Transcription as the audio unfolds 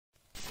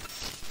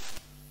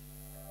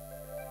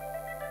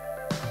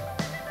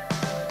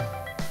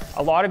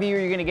A lot of you,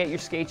 you're gonna get your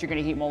skates, you're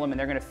gonna heat mold them, and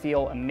they're gonna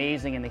feel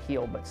amazing in the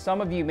heel. But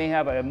some of you may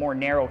have a more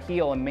narrow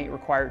heel and may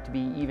require it to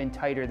be even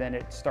tighter than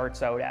it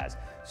starts out as.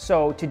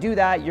 So to do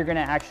that, you're gonna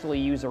actually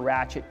use a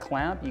ratchet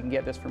clamp. You can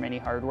get this from any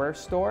hardware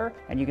store,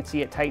 and you can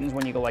see it tightens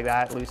when you go like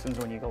that, loosens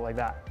when you go like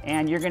that.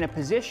 And you're gonna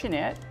position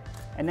it,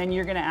 and then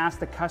you're gonna ask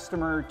the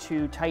customer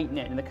to tighten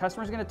it. And the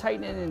customer's gonna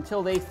tighten it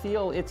until they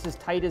feel it's as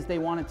tight as they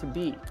want it to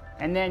be.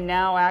 And then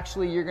now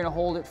actually you're gonna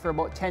hold it for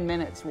about 10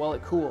 minutes while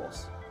it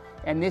cools.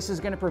 And this is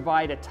going to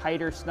provide a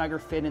tighter, snugger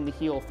fit in the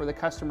heel for the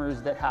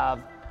customers that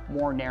have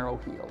more narrow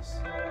heels.